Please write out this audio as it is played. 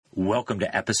Welcome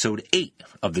to episode 8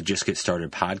 of the Just Get Started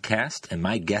podcast, and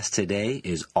my guest today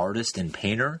is artist and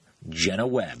painter Jenna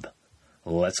Webb.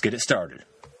 Let's get it started.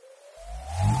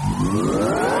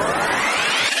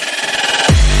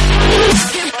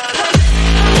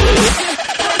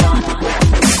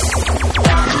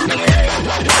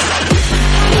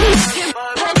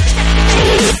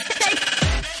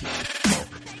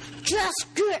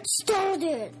 Just get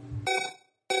started.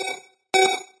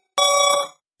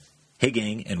 Hey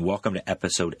gang, and welcome to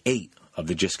episode 8 of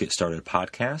the Just Get Started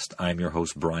podcast. I'm your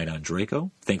host, Brian Andreyko.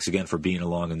 Thanks again for being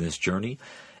along on this journey,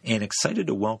 and excited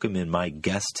to welcome in my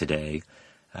guest today,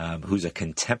 who's a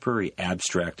contemporary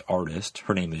abstract artist.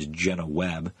 Her name is Jenna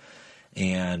Webb,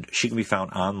 and she can be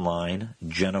found online,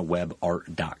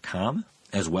 jennawebart.com,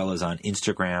 as well as on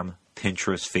Instagram,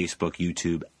 Pinterest, Facebook,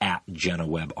 YouTube, at Jenna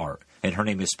Webb Art. And her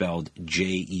name is spelled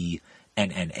Jennawebb.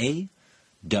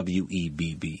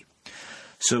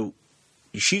 So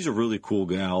she's a really cool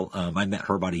gal. I met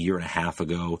her about a year and a half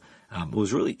ago.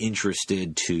 Was really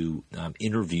interested to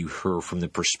interview her from the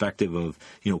perspective of,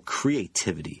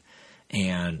 creativity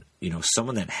and,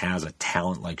 someone that has a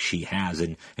talent like she has.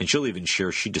 And she'll even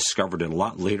share she discovered it a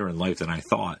lot later in life than I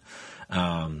thought.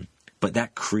 But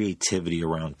that creativity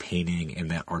around painting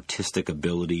and that artistic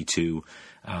ability to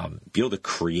be able to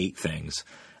create things,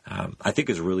 I think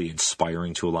is really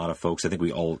inspiring to a lot of folks. I think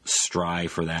we all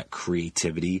strive for that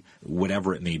creativity,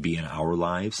 whatever it may be in our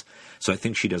lives. So I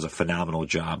think she does a phenomenal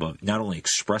job of not only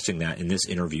expressing that in this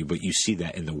interview, but you see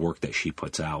that in the work that she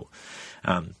puts out.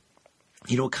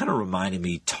 It kind of reminded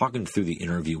me talking through the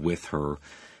interview with her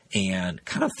and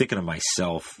kind of thinking of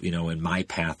myself, in my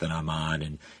path that I'm on.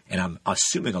 And I'm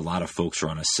assuming a lot of folks are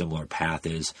on a similar path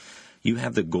is you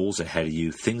have the goals ahead of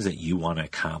you, things that you want to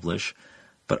accomplish.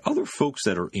 But other folks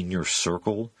that are in your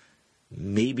circle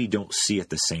maybe don't see it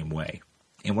the same way.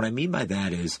 And what I mean by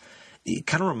that is it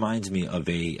kind of reminds me of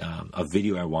a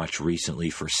video I watched recently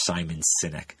for Simon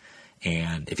Sinek.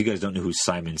 And if you guys don't know who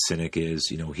Simon Sinek is,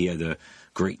 he had a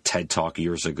great TED Talk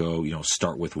years ago,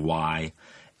 Start With Why.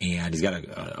 And he's got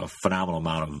a phenomenal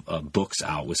amount of books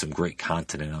out with some great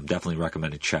content, and I'm definitely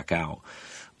recommend to check out.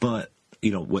 But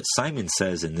what Simon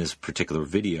says in this particular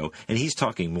video, and he's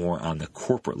talking more on the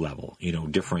corporate level,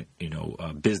 different,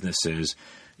 businesses,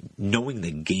 knowing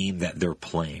the game that they're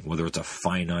playing, whether it's a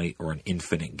finite or an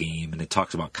infinite game, and it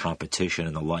talks about competition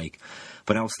and the like.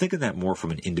 But I was thinking that more from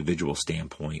an individual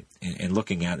standpoint and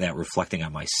looking at that, reflecting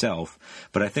on myself.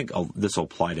 But I think this will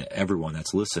apply to everyone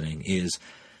that's listening is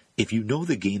if you know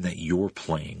the game that you're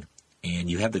playing and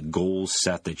you have the goals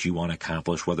set that you want to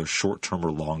accomplish, whether short-term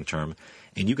or long-term,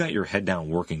 and you got your head down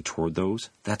working toward those,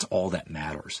 that's all that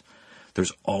matters.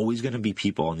 There's always going to be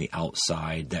people on the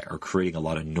outside that are creating a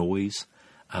lot of noise,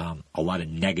 a lot of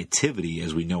negativity,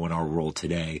 as we know in our world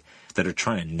today, that are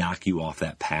trying to knock you off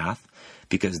that path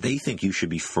because they think you should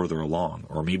be further along,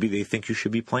 or maybe they think you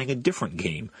should be playing a different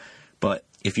game. But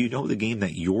if you know the game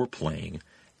that you're playing,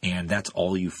 and that's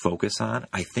all you focus on,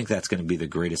 I think that's going to be the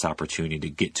greatest opportunity to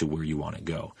get to where you want to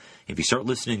go. If you start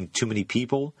listening to too many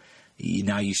people,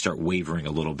 now you start wavering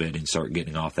a little bit and start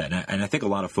getting off that. And I think a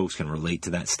lot of folks can relate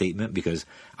to that statement because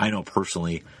I know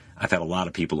personally I've had a lot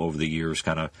of people over the years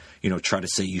kind of, try to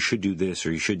say you should do this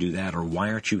or you should do that or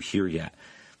why aren't you here yet?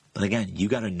 But again, you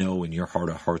got to know in your heart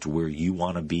of hearts where you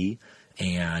want to be.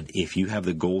 And if you have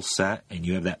the goal set and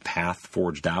you have that path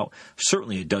forged out,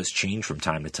 certainly it does change from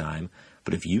time to time.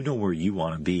 But if you know where you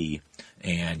want to be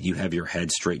and you have your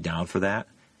head straight down for that,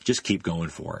 just keep going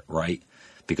for it, right?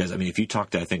 Because, if you talk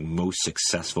to, I think, most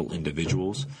successful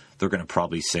individuals, they're going to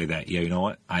probably say that, yeah, you know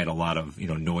what, I had a lot of,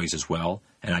 noise as well,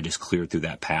 and I just cleared through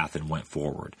that path and went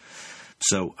forward.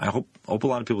 So I hope a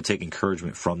lot of people take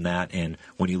encouragement from that. And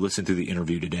when you listen through the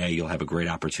interview today, you'll have a great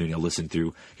opportunity to listen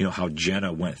through, how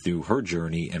Jenna went through her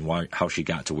journey and how she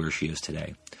got to where she is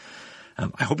today.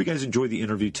 I hope you guys enjoyed the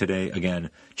interview today. Again,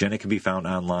 Jenna can be found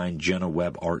online,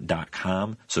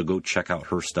 jennawebart.com. So go check out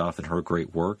her stuff and her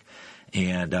great work.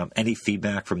 And any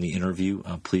feedback from the interview,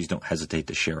 please don't hesitate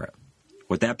to share it.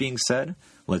 With that being said,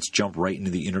 let's jump right into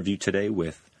the interview today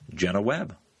with Jenna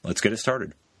Webb. Let's get it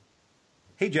started.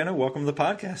 Hey, Jenna, welcome to the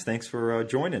podcast. Thanks for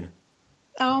joining.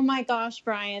 Oh, my gosh,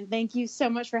 Brian. Thank you so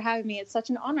much for having me. It's such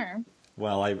an honor.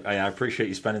 Well, I appreciate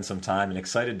you spending some time and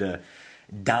excited to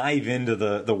dive into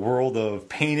the world of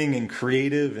painting and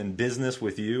creative and business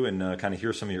with you and kind of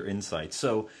hear some of your insights.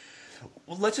 So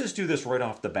let's just do this right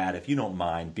off the bat, if you don't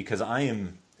mind, because I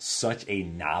am such a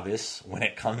novice when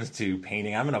it comes to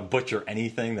painting. I'm going to butcher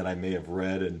anything that I may have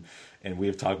read and we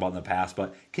have talked about in the past.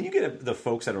 But can you get the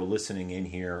folks that are listening in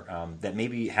here that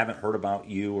maybe haven't heard about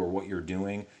you or what you're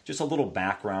doing, just a little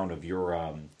background of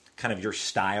your kind of your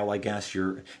style, I guess.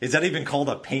 Is that even called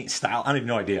a paint style? I have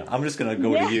no idea. I'm just going to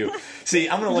go to you. See,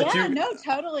 I'm going to let you. No,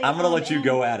 totally. I'm going to let you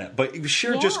go at it. But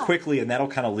share just quickly, and that'll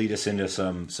kind of lead us into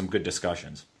some good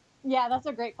discussions. Yeah, that's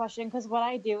a great question because what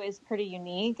I do is pretty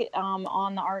unique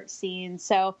on the art scene.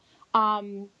 So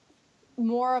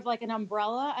more of like an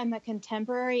umbrella. I'm a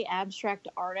contemporary abstract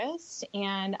artist,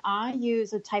 and I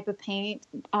use a type of paint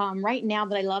right now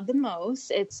that I love the most.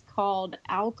 It's called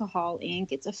alcohol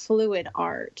ink. It's a fluid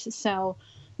art. So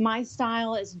my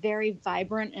style is very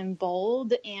vibrant and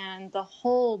bold, and the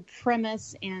whole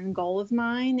premise and goal of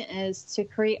mine is to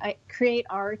create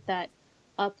art that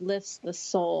uplifts the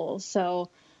soul. So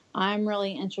I'm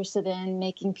really interested in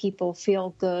making people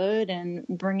feel good and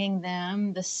bringing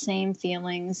them the same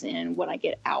feelings in what I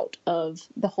get out of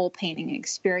the whole painting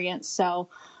experience. So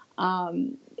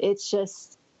it's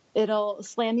just, it'll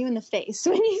slam you in the face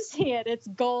when you see it. It's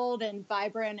gold and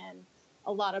vibrant and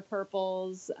a lot of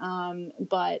purples,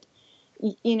 but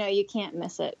you can't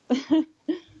miss it.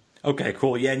 Okay,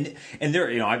 cool. Yeah, and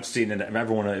there, I've seen it.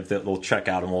 Everyone, if they'll check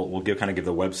out, and we'll give the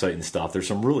website and stuff. There's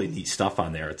some really neat stuff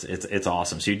on there. It's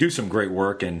awesome. So you do some great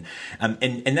work, and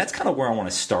that's kind of where I want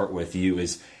to start with you.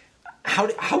 Is how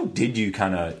did you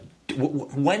kind of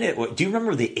do you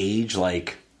remember the age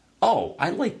like? Oh,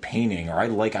 I like painting, or I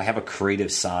have a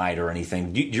creative side, or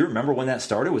anything. Do you remember when that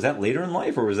started? Was that later in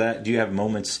life, or do you have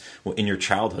moments in your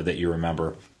childhood that you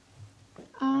remember?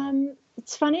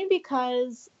 It's funny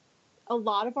because a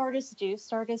lot of artists do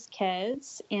start as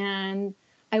kids, and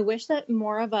I wish that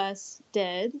more of us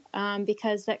did,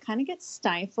 because that kind of gets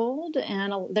stifled,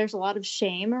 and there's a lot of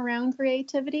shame around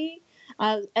creativity,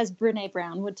 as Brene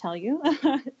Brown would tell you.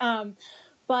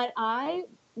 But I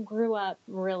grew up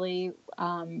really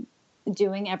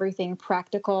doing everything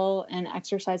practical and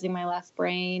exercising my left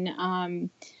brain.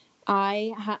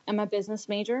 I am a business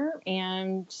major,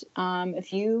 and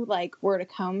if you were to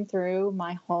come through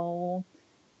my whole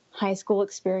high school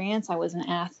experience, I was an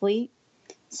athlete.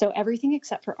 So everything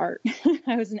except for art.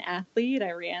 I was an athlete.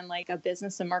 I ran a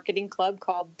business and marketing club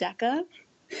called DECA.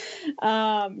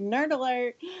 Nerd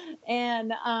alert.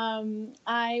 And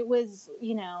I was,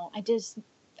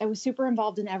 I was super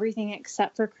involved in everything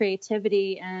except for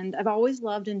creativity. And I've always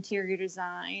loved interior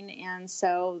design. And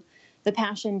so the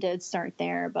passion did start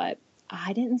there, but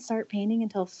I didn't start painting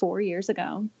until 4 years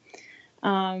ago.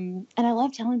 And I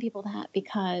love telling people that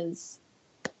because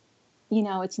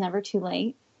it's never too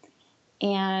late.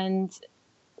 And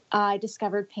I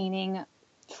discovered painting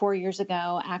 4 years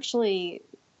ago, actually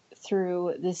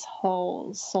through this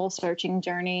whole soul searching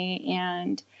journey.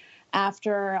 And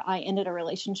after I ended a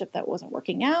relationship that wasn't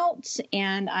working out,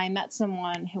 and I met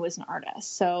someone who was an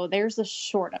artist. So there's the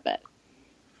short of it.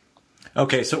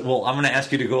 Okay. So, I'm going to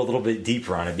ask you to go a little bit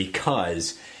deeper on it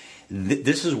because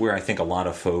this is where I think a lot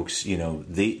of folks,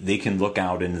 they can look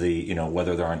out into the,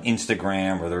 whether they're on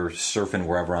Instagram or they're surfing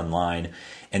wherever online,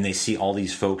 and they see all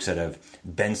these folks that have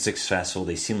been successful.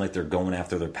 They seem like they're going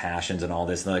after their passions and all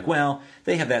this. And they're like, well,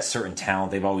 they have that certain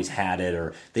talent. They've always had it,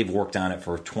 or they've worked on it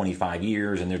for 25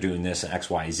 years and they're doing this X,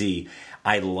 Y, Z.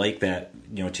 I like that,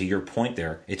 to your point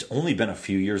there, it's only been a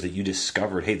few years that you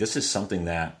discovered, hey, this is something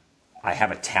that I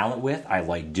have a talent with, I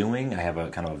like doing, I have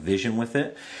a kind of a vision with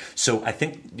it. So I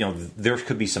think, there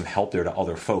could be some help there to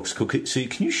other folks. So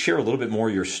can you share a little bit more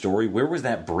of your story? Where was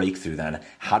that breakthrough then?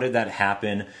 How did that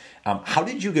happen? How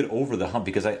did you get over the hump?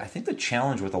 Because I think the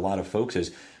challenge with a lot of folks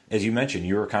is, as you mentioned,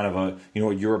 you're kind of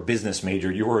you're a business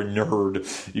major, you're a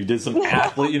nerd, you did some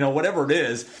athlete, whatever it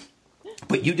is.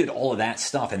 But you did all of that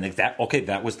stuff, and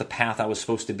that was the path I was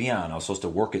supposed to be on. I was supposed to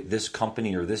work at this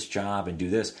company or this job and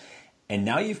do this. And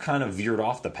now you've kind of veered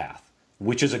off the path,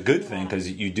 which is a good thing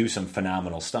because you do some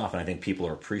phenomenal stuff, and I think people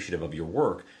are appreciative of your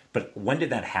work. But when did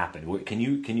that happen? Can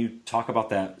you talk about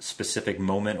that specific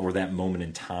moment or that moment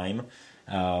in time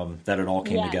that it all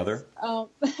came together?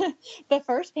 The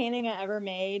first painting I ever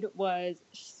made was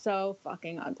so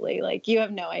fucking ugly. You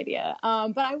have no idea.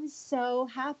 But I was so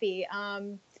happy.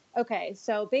 Okay,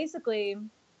 so basically,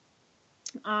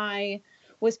 I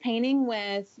was painting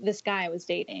with this guy I was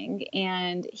dating,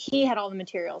 and he had all the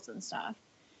materials and stuff.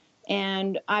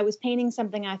 And I was painting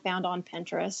something I found on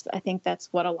Pinterest. I think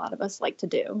that's what a lot of us like to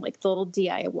do, the little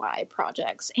DIY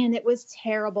projects. And it was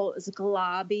terrible. It was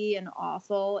globby and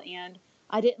awful. And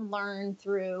I didn't learn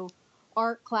through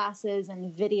art classes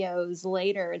and videos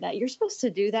later that you're supposed to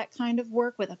do that kind of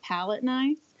work with a palette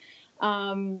knife.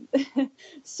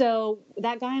 So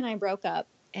that guy and I broke up.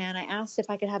 And I asked if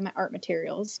I could have my art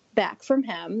materials back from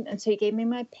him. And so he gave me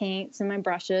my paints and my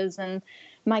brushes and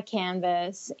my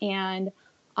canvas. And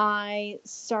I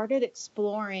started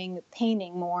exploring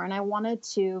painting more. And I wanted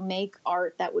to make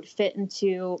art that would fit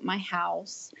into my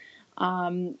house.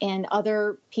 and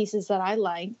other pieces that I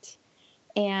liked.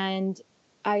 And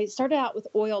I started out with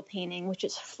oil painting, which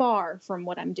is far from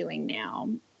what I'm doing now.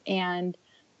 And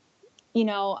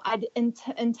until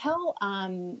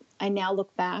I now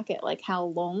look back at like how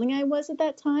lonely I was at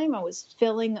that time. I was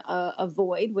filling a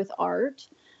void with art,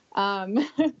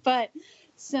 but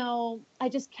so I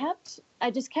just kept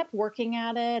working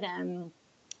at it, and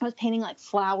I was painting like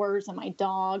flowers and my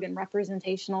dog and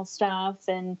representational stuff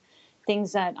and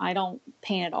things that I don't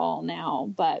paint at all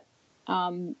now, but.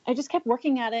 I just kept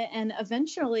working at it, and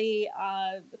eventually,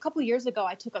 a couple of years ago,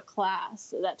 I took a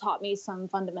class that taught me some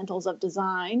fundamentals of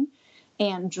design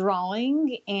and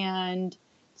drawing and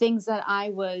things that I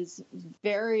was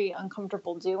very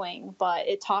uncomfortable doing, but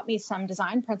it taught me some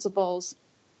design principles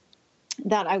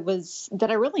that I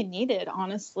really needed,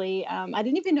 honestly. I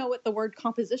didn't even know what the word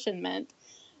composition meant.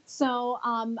 So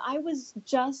I was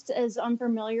just as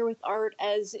unfamiliar with art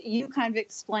as you kind of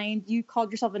explained. You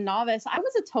called yourself a novice. I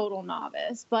was a total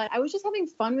novice, but I was just having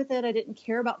fun with it. I didn't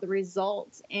care about the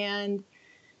results. And,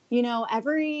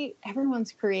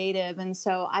 everyone's creative. And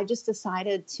so I just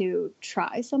decided to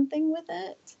try something with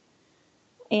it.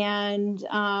 And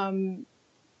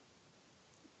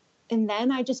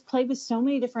then I just played with so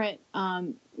many different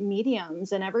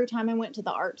mediums. And every time I went to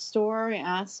the art store, I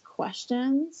asked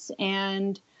questions.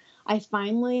 And I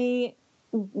finally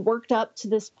worked up to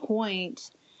this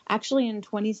point, actually in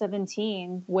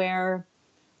 2017, where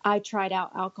I tried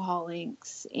out alcohol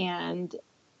inks, and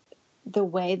the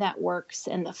way that works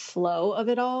and the flow of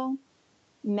it all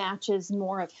matches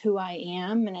more of who I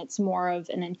am. And it's more of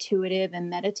an intuitive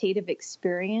and meditative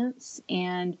experience.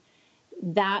 And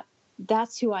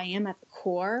that's who I am at the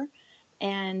core.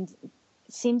 And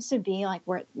it seems to be like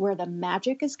where the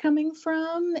magic is coming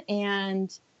from.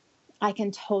 And I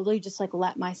can totally just like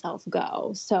let myself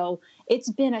go. So it's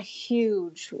been a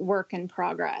huge work in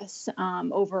progress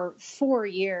over 4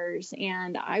 years,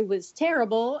 and I was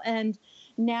terrible. And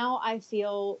now I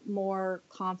feel more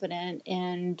confident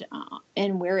in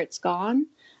where it's gone.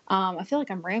 I feel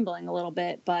like I'm rambling a little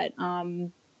bit, but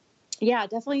yeah,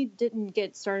 definitely didn't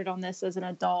get started on this as an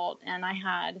adult. And I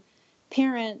had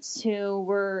parents who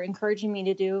were encouraging me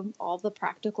to do all the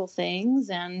practical things.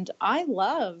 And I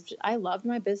loved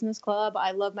my business club.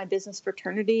 I loved my business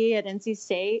fraternity at NC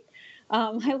State.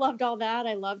 I loved all that.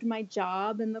 I loved my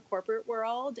job in the corporate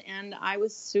world, and I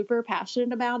was super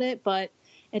passionate about it, but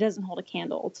it doesn't hold a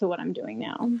candle to what I'm doing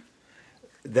now.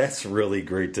 That's really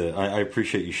great. I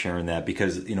appreciate you sharing that,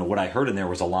 because what I heard in there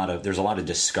was there's a lot of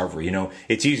discovery.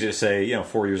 It's easy to say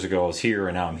 4 years ago I was here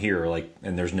and now I'm here,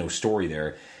 and there's no story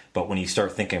there. But when you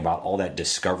start thinking about all that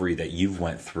discovery that you've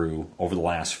went through over the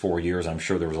last 4 years, I'm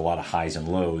sure there was a lot of highs and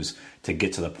lows to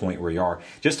get to the point where you are.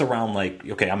 Just around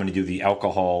okay, I'm going to do the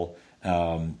alcohol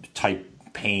type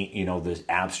paint, the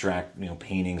abstract,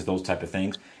 paintings, those type of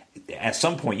things. At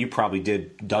some point, you probably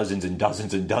did dozens and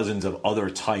dozens and dozens of other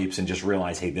types and just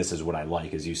realized, hey, this is what I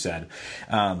like, as you said.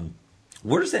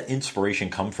 Where does that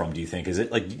inspiration come from, do you think? Is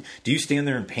it do you stand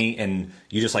there and paint and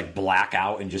you just black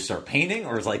out and just start painting?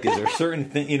 Or is there certain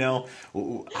thing,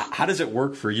 how does it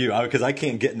work for you? Because I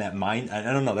can't get in that mind.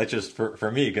 I don't know. That's just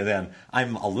for me, because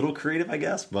I'm a little creative, I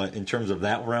guess. But in terms of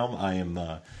that realm, I am,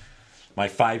 my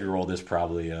 5-year-old is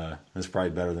probably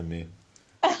better than me.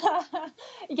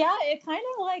 Yeah, it kind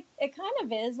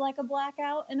of is like a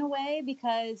blackout in a way,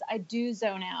 because I do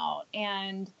zone out.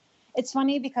 And it's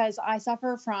funny because I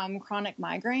suffer from chronic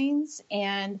migraines,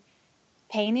 and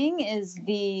painting is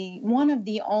one of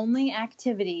the only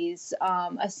activities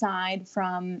aside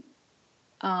from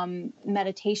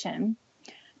meditation,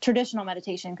 traditional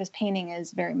meditation, because painting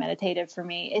is very meditative for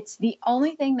me. It's the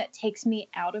only thing that takes me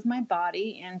out of my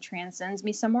body and transcends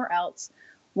me somewhere else,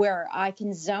 where I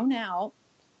can zone out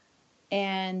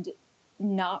and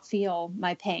not feel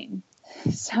my pain.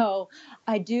 So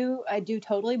I do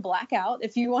totally black out,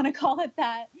 if you want to call it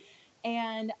that.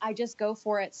 And I just go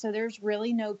for it. So there's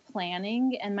really no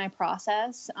planning in my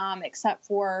process, except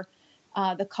for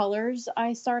the colors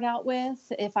I start out with.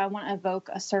 If I want to evoke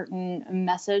a certain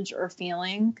message or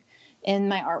feeling in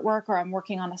my artwork, or I'm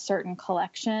working on a certain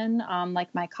collection,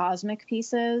 like my cosmic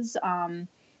pieces,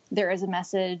 there is a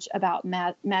message about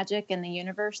magic in the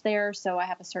universe there. So I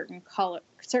have a certain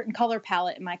color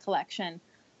palette in my collection.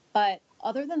 But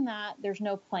other than that, there's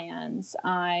no plans.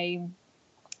 I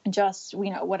just,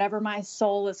 whatever my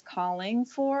soul is calling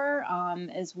for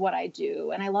is what I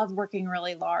do. And I love working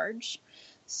really large.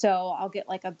 So I'll get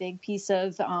a big piece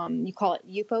of, you call it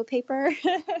Yupo paper,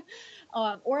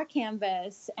 or a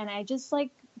canvas. And I just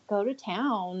go to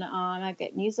town. I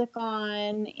get music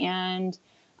on, and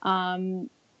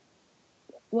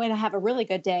when I have a really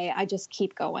good day, I just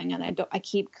keep going, and I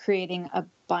keep creating a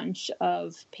bunch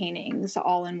of paintings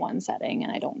all in one setting,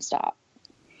 and I don't stop.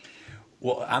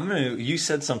 Well, you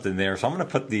said something there, so I'm gonna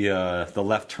put the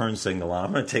left turn signal on.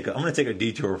 I'm gonna take a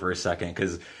detour for a second,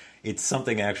 because it's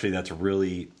something actually that's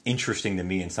really interesting to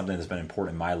me and something that's been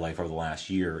important in my life over the last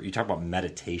year. You talk about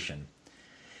meditation.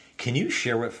 Can you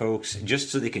share with folks, just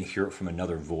so they can hear it from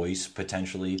another voice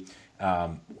potentially,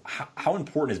 how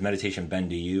important has meditation been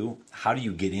to you? How do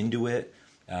you get into it?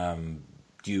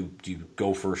 Do you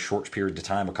go for a short period of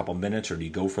time, a couple minutes, or do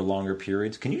you go for longer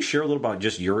periods? Can you share a little about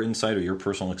just your insight or your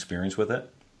personal experience with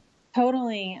it?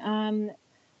 Totally.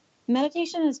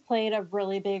 Meditation has played a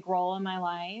really big role in my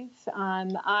life.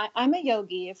 I'm a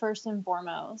yogi first and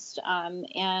foremost,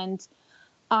 and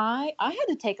I had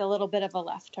to take a little bit of a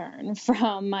left turn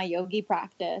from my yogi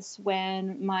practice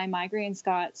when my migraines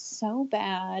got so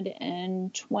bad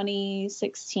in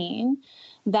 2016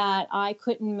 that I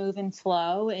couldn't move in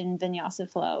flow, in vinyasa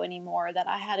flow anymore, that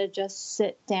I had to just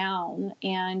sit down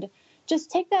and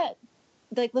just take that,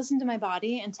 like listen to my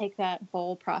body and take that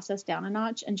whole process down a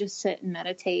notch and just sit and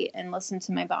meditate and listen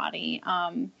to my body.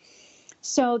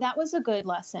 So that was a good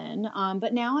lesson.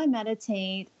 But now I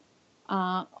meditate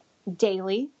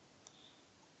daily.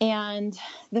 And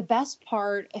the best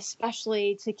part,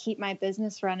 especially to keep my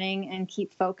business running and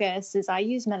keep focused, is I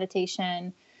use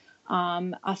meditation,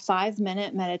 a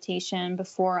 5-minute meditation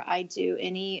before I do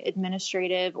any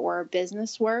administrative or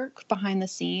business work behind the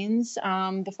scenes,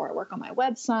 before I work on my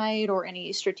website or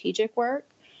any strategic work.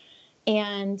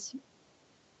 And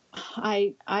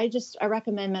I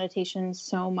recommend meditation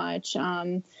so much.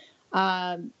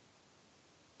 I've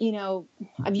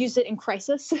used it in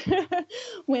crisis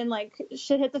when like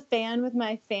shit hit the fan with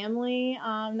my family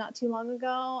not too long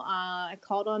ago. I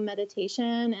called on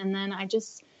meditation, and then I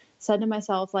just said to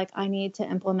myself, like, I need to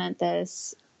implement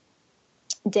this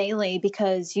daily,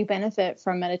 because you benefit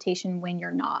from meditation when you're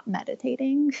not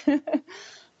meditating.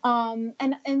 And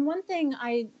one thing,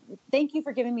 I thank you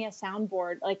for giving me a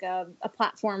soundboard, like a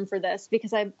platform for this,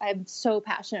 because I'm so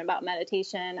passionate about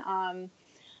meditation.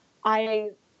 I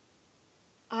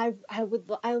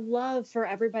love for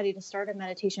everybody to start a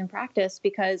meditation practice,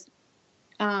 because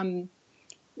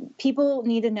people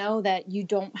need to know that you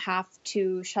don't have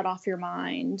to shut off your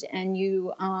mind, and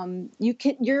you're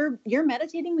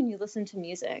meditating when you listen to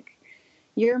music.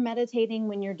 You're meditating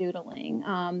when you're doodling.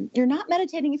 You're not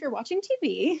meditating if you're watching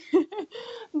TV,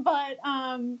 but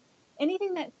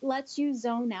anything that lets you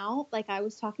zone out, like I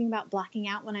was talking about blacking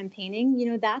out when I'm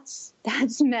painting, that's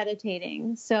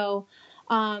meditating. So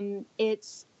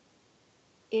it's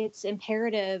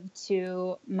imperative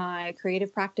to my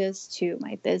creative practice, to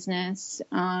my business.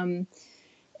 And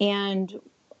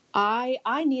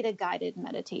I need a guided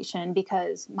meditation,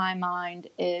 because my mind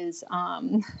is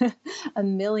a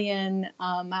million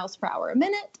miles per hour a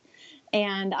minute,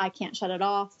 and I can't shut it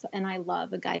off. And I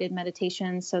love a guided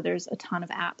meditation. So there's a ton of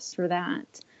apps for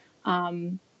that.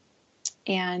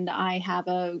 And I have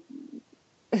a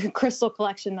crystal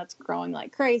collection that's growing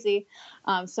like crazy.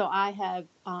 So I have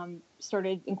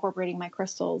started incorporating my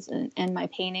crystals and my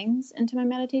paintings into my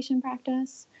meditation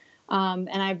practice. And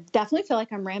I definitely feel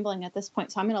like I'm rambling at this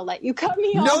point, so I'm going to let you cut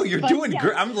me off. No, you're doing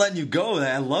great. I'm letting you go.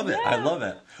 I love it. Yeah. I love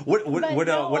it.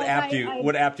 What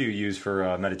app do you use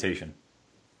for meditation?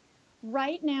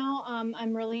 Right now,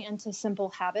 I'm really into Simple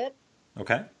Habit.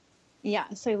 Okay. Yeah,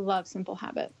 so I love Simple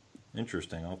Habit.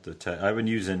 Interesting. I'll have to I've been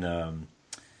using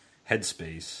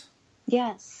Headspace.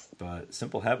 Yes. But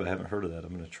Simple Habit, I haven't heard of that.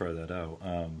 I'm going to try that out.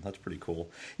 That's pretty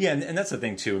cool. Yeah, and that's the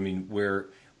thing too. I mean,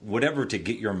 whatever to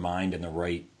get your mind in the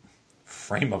right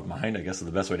frame of mind, I guess is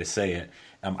the best way to say it.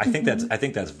 I think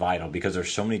that's vital, because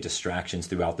there's so many distractions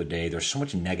throughout the day. There's so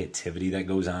much negativity that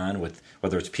goes on, with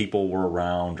whether it's people we're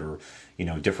around or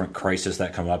different crises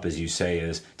that come up, as you say,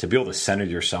 is to be able to center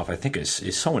yourself. I think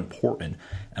is so important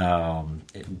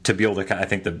to be able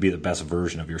to be the best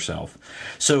version of yourself.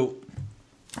 So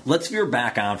let's veer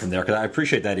back on from there, because I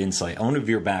appreciate that insight. I want to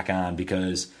veer back on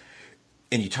because.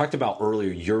 And you talked about earlier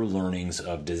your learnings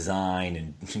of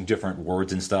design and different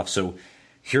words and stuff. So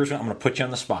here's what I'm going to put you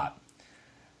on the spot.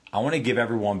 I want to give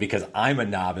everyone, because I'm a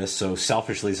novice, so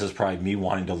selfishly this is probably me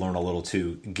wanting to learn a little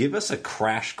too. Give us a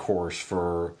crash course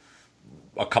for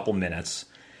a couple minutes.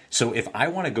 So if I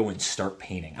want to go and start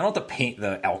painting, I don't have to paint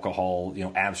the alcohol,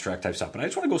 abstract type stuff, but I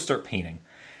just want to go start painting.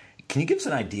 Can you give us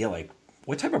an idea, like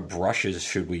what type of brushes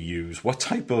should we use? What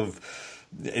type of...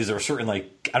 Is there a certain,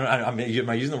 am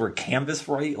I using the word canvas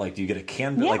right? Like, do you get a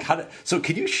canvas? Yeah. So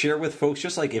could you share with folks,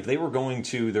 just like if they were going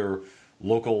to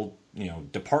local,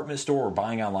 department store or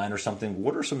buying online or something,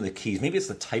 what are some of the keys? Maybe it's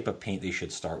the type of paint they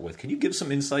should start with. Can you give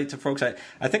some insight to folks?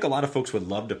 I think a lot of folks would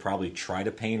love to probably try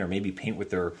to paint or maybe paint with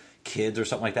their kids or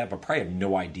something like that, but probably have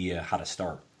no idea how to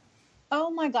start. Oh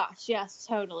my gosh, yes,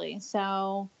 totally.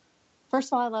 So first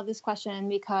of all, I love this question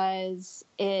because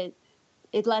it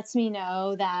lets me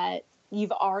know that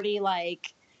you've already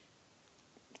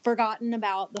forgotten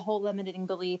about the whole limiting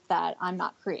belief that I'm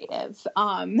not creative.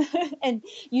 And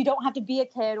you don't have to be a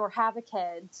kid or have a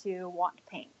kid to want to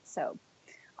paint. So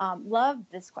love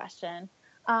this question.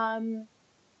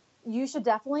 You should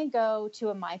definitely go to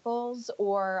a Michaels,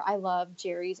 or I love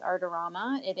Jerry's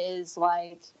Artorama. It is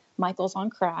like Michael's on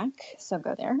crack, so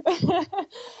go there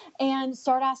and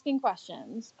start asking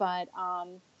questions. But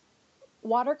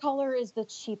watercolor is the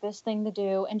cheapest thing to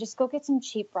do, and just go get some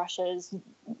cheap brushes.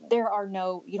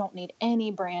 You don't need any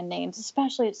brand names,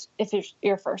 especially if it's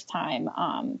your first time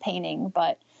painting.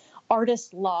 But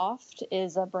Artist Loft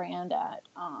is a brand at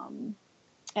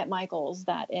Michael's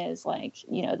that is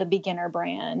the beginner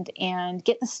brand, and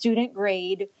get the student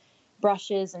grade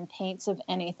brushes and paints of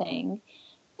anything.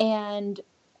 And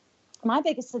my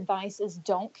biggest advice is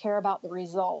don't care about the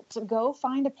result. Go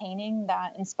find a painting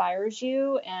that inspires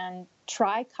you and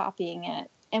try copying it.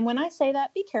 And when I say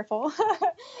that, be careful.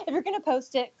 If you're going to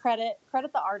post it, credit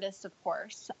the artist, of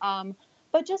course.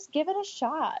 But just give it a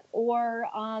shot, or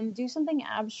do something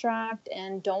abstract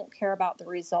and don't care about the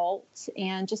results,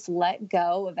 and just let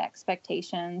go of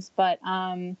expectations. But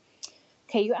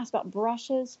okay, you asked about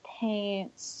brushes,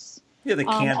 paints. Yeah, the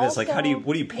canvas. Also,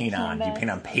 what do you paint on? Do you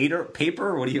paint on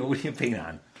paper? What do you paint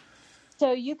on?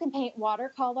 So you can paint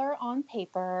watercolor on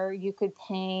paper. You could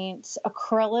paint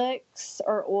acrylics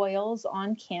or oils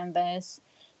on canvas.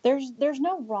 There's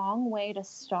no wrong way to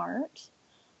start.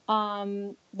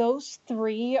 Those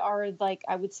three are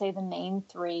I would say the main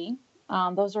three.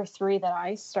 Those are three that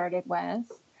I started with.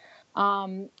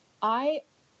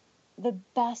 The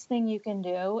best thing you can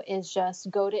do is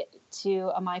just go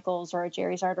to a Michael's or a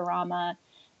Jerry's Artorama.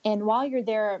 And while you're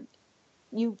there,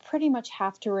 you pretty much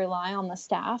have to rely on the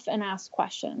staff and ask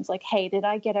questions like, hey, did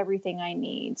I get everything I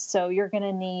need? So you're going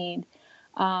to need,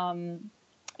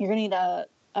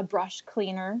 a brush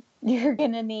cleaner. You're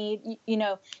going to need,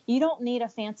 you don't need a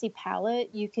fancy palette.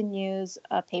 You can use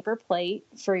a paper plate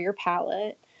for your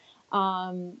palette.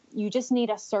 You just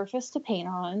need a surface to paint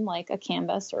on, like a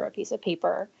canvas or a piece of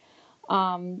paper.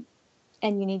 And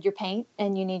you need your paint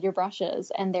and you need your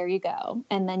brushes, and there you go.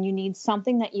 And then you need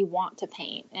something that you want to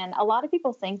paint. And a lot of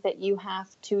people think that you have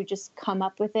to just come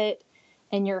up with it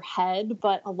in your head,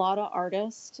 but a lot of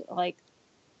artists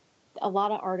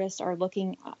are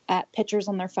looking at pictures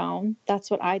on their phone. That's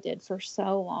what I did for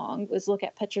so long, was look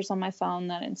at pictures on my phone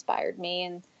that inspired me.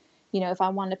 And, if I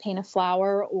wanted to paint a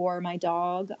flower or my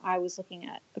dog, I was looking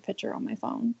at a picture on my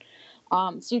phone.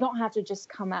 So you don't have to just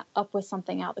come up with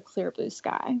something out the clear blue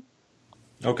sky.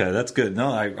 Okay, that's good.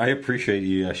 No, I appreciate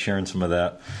you sharing some of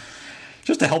that,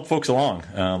 just to help folks along,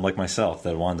 like myself,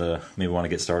 that want to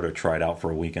get started, or try it out for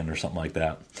a weekend or something like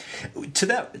that. To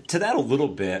that a little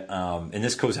bit, and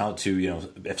this goes out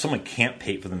to, if someone can't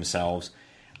paint for themselves,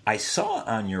 I saw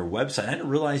on your website, I didn't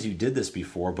realize you did this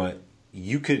before, but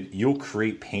you'll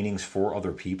create paintings for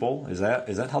other people. Is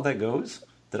that how that goes?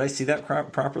 Did I see that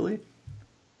properly?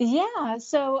 Yeah,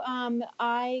 so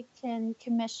I can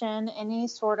commission any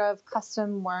sort of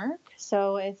custom work.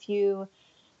 So if you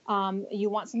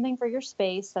want something for your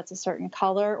space that's a certain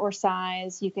color or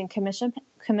size, you can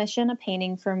commission a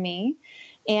painting from me,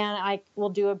 and I will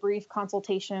do a brief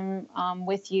consultation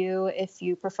with you if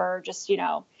you prefer just,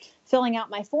 filling out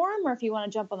my form, or if you want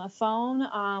to jump on the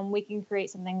phone, we can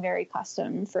create something very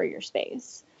custom for your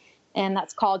space. And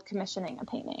that's called commissioning a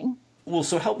painting. Well,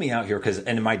 so help me out here,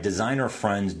 and my designer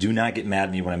friends do not get mad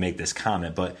at me when I make this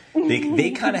comment, but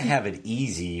they kind of have it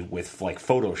easy with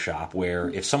Photoshop, where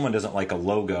if someone doesn't like a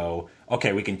logo,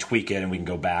 okay, we can tweak it and we can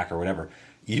go back or whatever.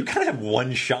 You kind of have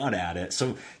one shot at it.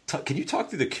 So can you talk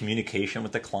through the communication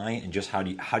with the client and just how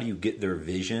do you get their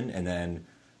vision, and then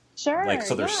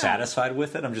so they're satisfied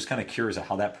with it? I'm just kind of curious of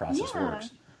how that process works.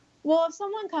 Well, if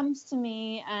someone comes to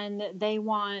me and they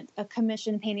want a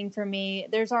commission painting from me,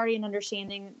 there's already an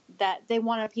understanding that they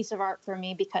want a piece of art from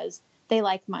me because they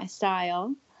like my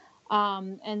style.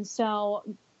 And so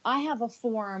I have a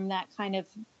form that kind of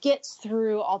gets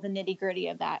through all the nitty-gritty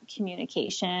of that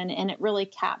communication, and it really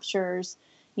captures,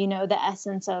 the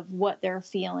essence of what they're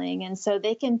feeling. And so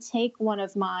they can take one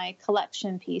of my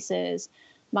collection pieces,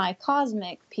 my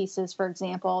cosmic pieces, for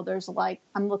example. There's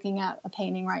I'm looking at a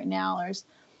painting right now. There's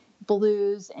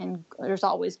blues, and there's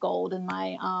always gold in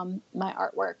my my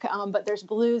artwork, but there's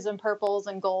blues and purples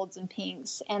and golds and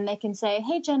pinks, and they can say,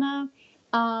 hey Jenna,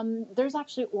 There's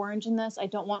actually orange in this. I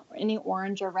don't want any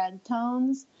orange or red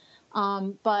tones.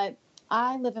 But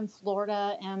I live in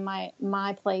Florida, and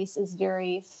my place is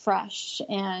very fresh,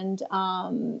 and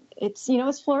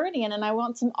it's Floridian, and I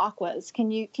want some aquas.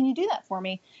 Can you do that for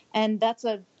me? And that's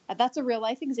a real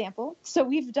life example. So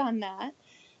we've done that.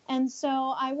 And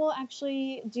so I will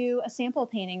actually do a sample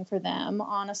painting for them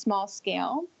on a small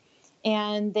scale,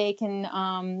 and they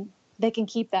can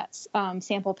keep that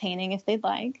sample painting if they'd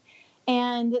like.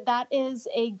 And that is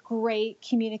a great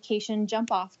communication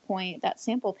jump off point, that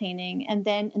sample painting. And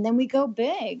then we go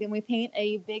big and we paint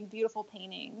a big, beautiful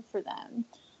painting for them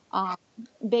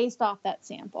based off that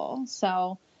sample.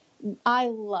 So I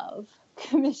love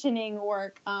commissioning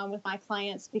work with my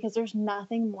clients because there's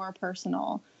nothing more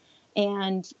personal.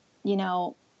 And,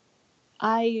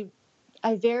 I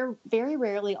very, very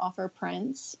rarely offer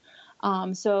prints.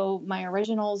 So my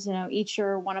originals, each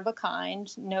are one of a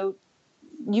kind. No,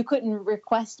 you couldn't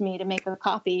request me to make a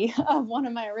copy of one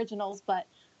of my originals, but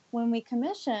when we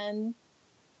commission,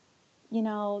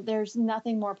 there's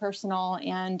nothing more personal.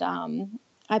 And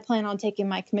I plan on taking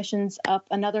my commissions up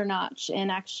another notch and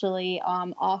actually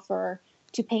offer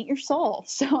to paint your soul.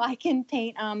 So I can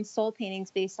paint soul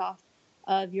paintings based off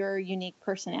of your unique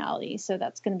personality. So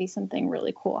that's going to be something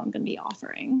really cool I'm going to be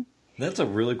offering. That's a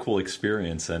really cool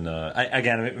experience. And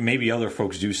again, maybe other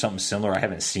folks do something similar. I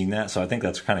haven't seen that. So I think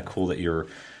that's kind of cool that you're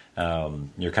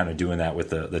kind of doing that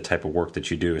with the type of work that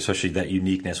you do, especially that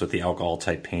uniqueness with the alcohol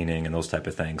type painting and those type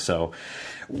of things. So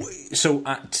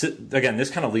again, this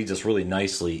kind of leads us really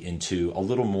nicely into a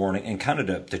little more and kind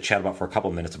of to chat about for a couple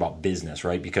of minutes about business,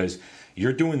 right? Because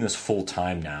you're doing this full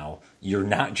time now. You're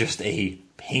not just a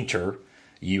painter.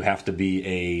 You have to be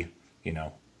a,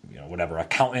 whatever,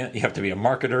 accountant, you have to be a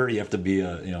marketer, you have to be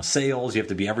a, sales, you have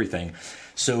to be everything.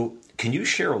 So can you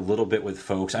share a little bit with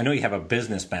folks? I know you have a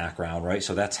business background, right?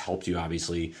 So that's helped you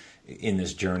obviously in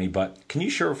this journey, but can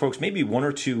you share with folks maybe one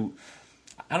or two,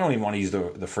 I don't even want to use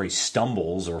the phrase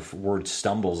stumbles or word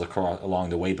stumbles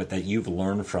along the way, but that you've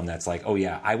learned from that's like, oh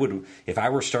yeah, if I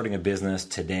were starting a business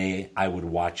today, I would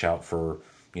watch out for,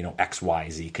 X, Y,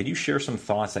 Z. Could you share some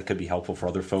thoughts that could be helpful for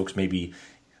other folks, maybe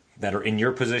that are in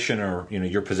your position or,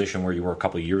 your position where you were a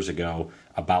couple of years ago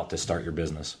about to start your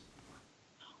business?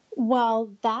 Well,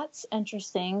 that's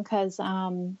interesting because I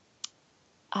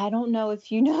don't know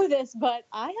if you know this, but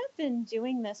I have been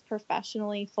doing this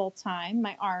professionally full time,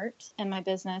 my art and my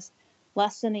business,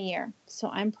 less than a year. So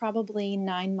I'm probably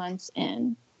 9 months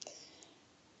in.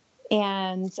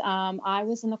 And I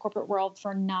was in the corporate world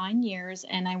for 9 years,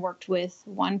 and I worked with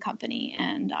one company.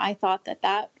 And I thought that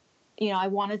I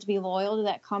wanted to be loyal to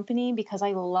that company because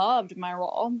I loved my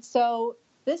role. So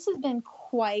this has been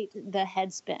quite the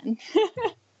head spin.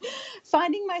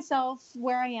 Finding myself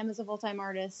where I am as a full-time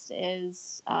artist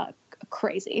is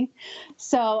crazy.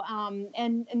 So,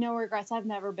 and no regrets. I've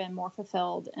never been more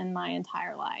fulfilled in my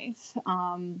entire life.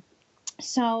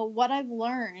 So what I've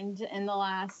learned in the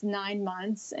last 9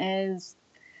 months is,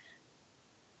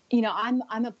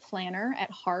 I'm a planner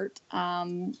at heart.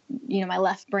 My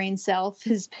left brain self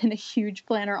has been a huge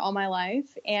planner all my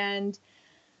life. And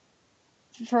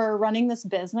for running this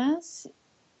business,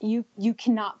 you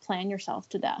cannot plan yourself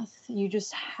to death. You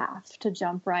just have to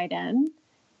jump right in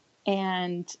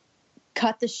and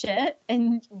cut the shit,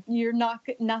 and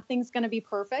nothing's going to be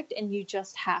perfect, and you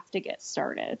just have to get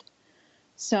started.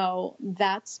 So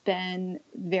that's been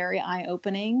very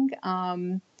eye-opening.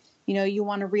 You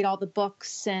want to read all the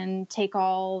books and take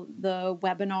all the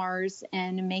webinars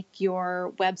and make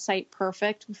your website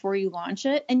perfect before you launch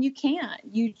it. And you can't.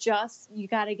 You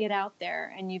got to get out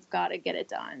there and you've got to get it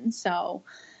done. So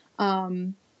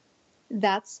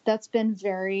that's been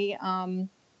very,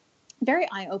 very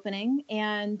eye-opening.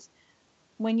 And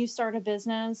when you start a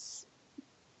business,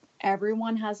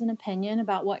 everyone has an opinion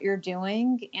about what you're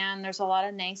doing, and there's a lot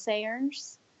of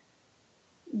naysayers.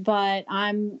 But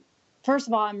first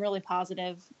of all, I'm really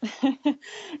positive.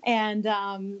 And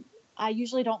I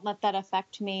usually don't let that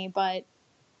affect me. But,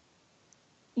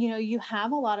 you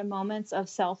have a lot of moments of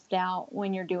self-doubt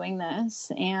when you're doing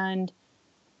this. And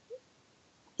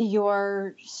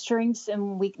your strengths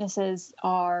and weaknesses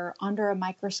are under a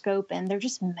microscope, and they're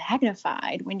just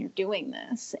magnified when you're doing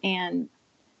this. And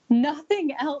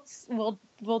nothing else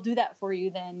will do that for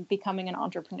you than becoming an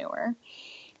entrepreneur.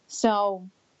 So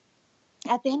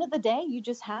at the end of the day, you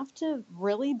just have to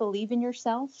really believe in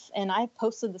yourself. And I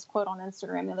posted this quote on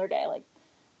Instagram the other day, like,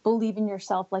 believe in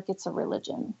yourself like it's a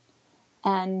religion.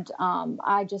 And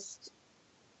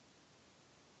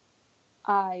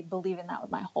I believe in that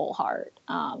with my whole heart,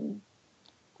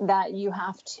 that you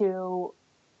have to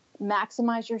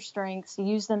maximize your strengths,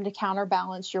 use them to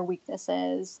counterbalance your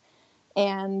weaknesses,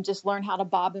 and just learn how to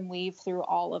bob and weave through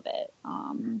all of it.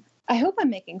 I hope I'm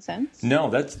making sense. No,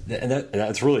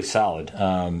 that's really solid,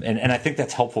 and I think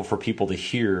that's helpful for people to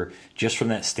hear, just from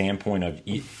that standpoint of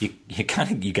you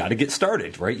got to get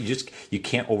started, right? You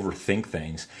can't overthink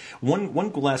things.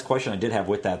 One last question I did have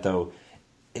with that though,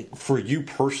 for you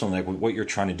personally, like with what you're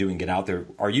trying to do and get out there,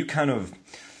 are you kind of,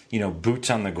 boots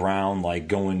on the ground, like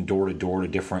going door to door to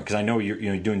different? Because I know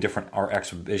you're doing different art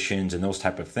exhibitions and those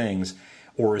type of things,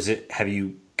 or have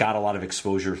you got a lot of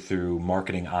exposure through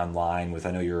marketing online with,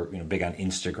 I know you're big on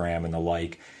Instagram and the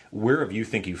like. Where have you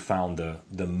think you found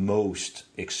the most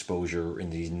exposure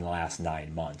in the last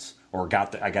 9 months, or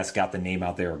got the name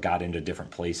out there, or got into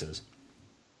different places?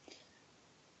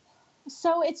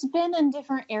 So it's been in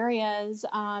different areas.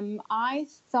 I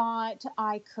thought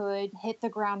I could hit the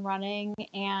ground running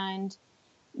and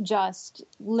just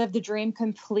live the dream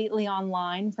completely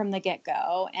online from the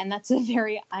get-go. And that's a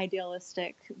very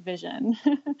idealistic vision.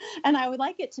 And I would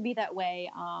like it to be that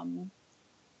way,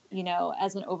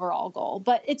 as an overall goal,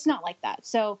 but it's not like that.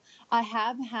 So I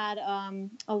have had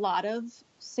a lot of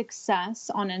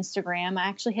success on Instagram. I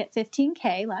actually hit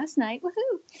 15K last night.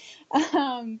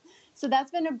 Woohoo! So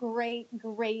that's been a great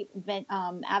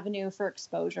avenue for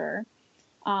exposure.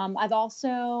 I've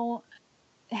also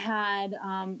had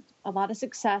a lot of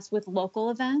success with local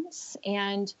events.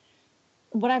 And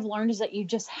what I've learned is that you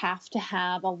just have to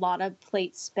have a lot of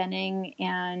plate spinning,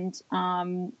 and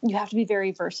you have to be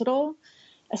very versatile,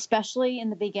 especially in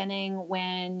the beginning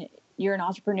when you're an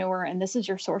entrepreneur and this is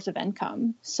your source of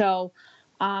income. So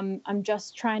I'm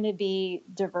just trying to be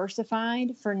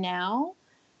diversified for now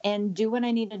and do what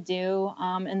I need to do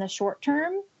in the short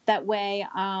term. That way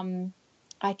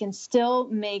I can still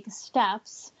make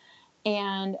steps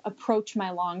and approach my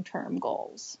long-term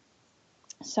goals.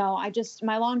 So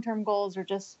my long-term goals are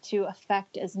just to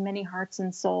affect as many hearts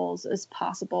and souls as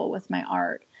possible with my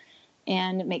art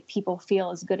and make people feel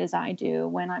as good as I do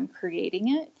when I'm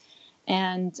creating it.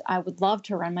 And I would love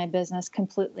to run my business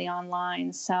completely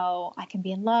online so I can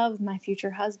be in love with my future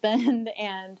husband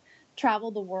and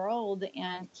travel the world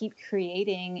and keep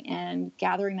creating and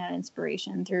gathering that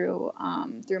inspiration through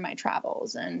my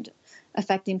travels and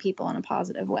affecting people in a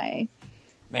positive way.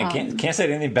 Man, can't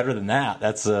say anything better than that.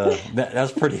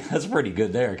 That's pretty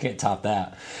good there. Can't top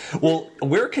that. Well,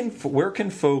 where can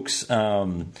folks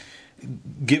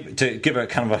give a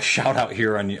kind of a shout out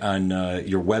here on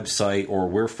your website, or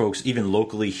where folks, even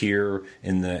locally here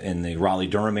in the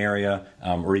Raleigh-Durham area,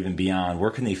 or even beyond, where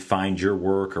can they find your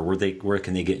work, or where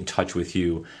can they get in touch with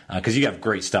you? Because you have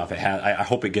great stuff. I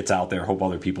hope it gets out there. I hope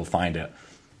other people find it.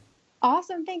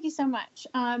 Awesome. Thank you so much.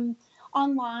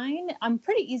 Online, I'm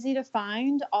pretty easy to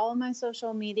find. All of my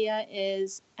social media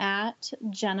is at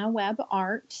Jenna Webb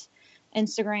Art,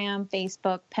 Instagram,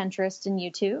 Facebook, Pinterest, and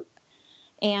YouTube.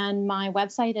 And my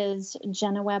website is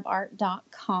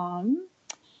jennawebbart.com.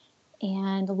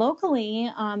 And locally,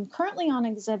 I'm currently on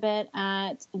exhibit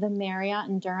at the Marriott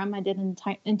in Durham. I did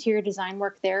interior design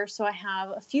work there. So I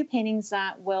have a few paintings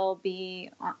that will be,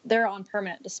 they're on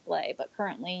permanent display, but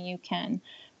currently you can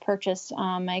purchase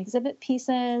my exhibit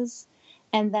pieces.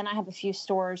 And then I have a few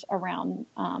stores around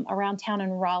town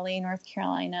in Raleigh, North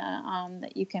Carolina,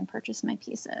 that you can purchase my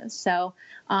pieces. So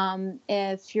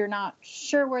if you're not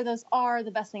sure where those are,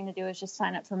 the best thing to do is just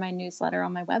sign up for my newsletter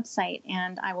on my website,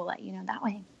 and I will let you know that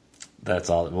way. That's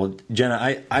all. Well,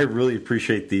 Jenna, I really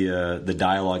appreciate the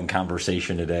dialogue and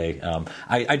conversation today.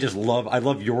 I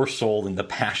love your soul and the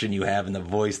passion you have and the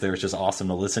voice there. It's just awesome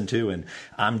to listen to. And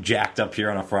I'm jacked up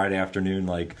here on a Friday afternoon,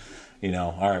 like,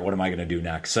 all right, what am I going to do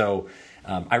next? So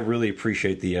I really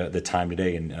appreciate the time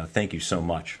today, and thank you so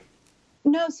much.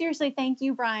 No, seriously, thank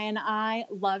you, Brian. I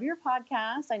love your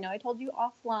podcast. I know I told you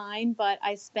offline, but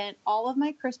I spent all of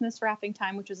my Christmas wrapping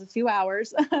time, which was a few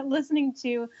hours, listening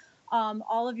to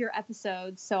all of your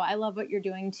episodes. So I love what you're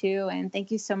doing too. And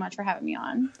thank you so much for having me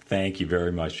on. Thank you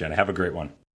very much, Jenna. Have a great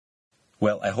one.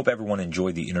 Well, I hope everyone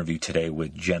enjoyed the interview today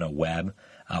with Jenna Webb.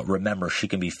 Remember, she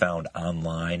can be found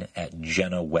online at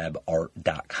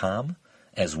jennawebbart.com,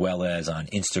 as well as on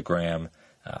Instagram,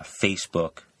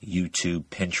 Facebook, YouTube,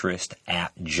 Pinterest,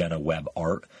 at Jenna Webb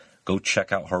Art. Go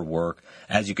check out her work.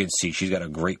 As you can see, she's got a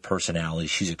great personality.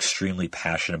 She's extremely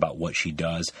passionate about what she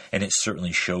does, and it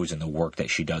certainly shows in the work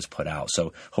that she does put out.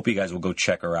 So hope you guys will go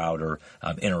check her out or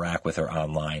interact with her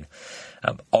online.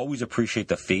 Always appreciate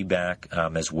the feedback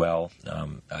as well.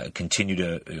 Continue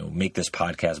to make this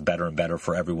podcast better and better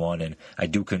for everyone, and I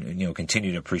do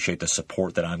continue to appreciate the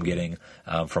support that I'm getting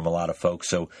from a lot of folks.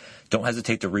 So don't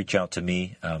hesitate to reach out to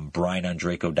me,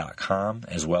 brianandreco.com,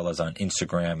 as well as on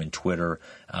Instagram and Twitter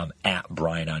at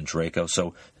Brian Ondrako.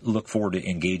 So look forward to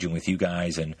engaging with you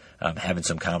guys and having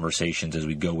some conversations as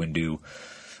we go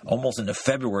almost into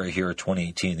February here of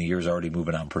 2018. The year's already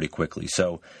moving on pretty quickly.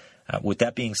 So with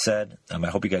that being said, I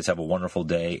hope you guys have a wonderful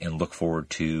day and look forward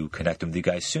to connecting with you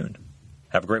guys soon.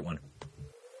 Have a great one.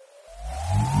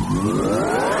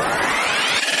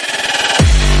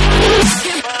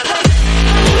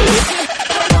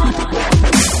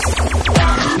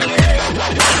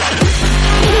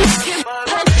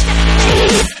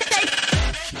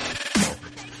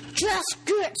 Just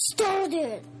get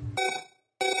started.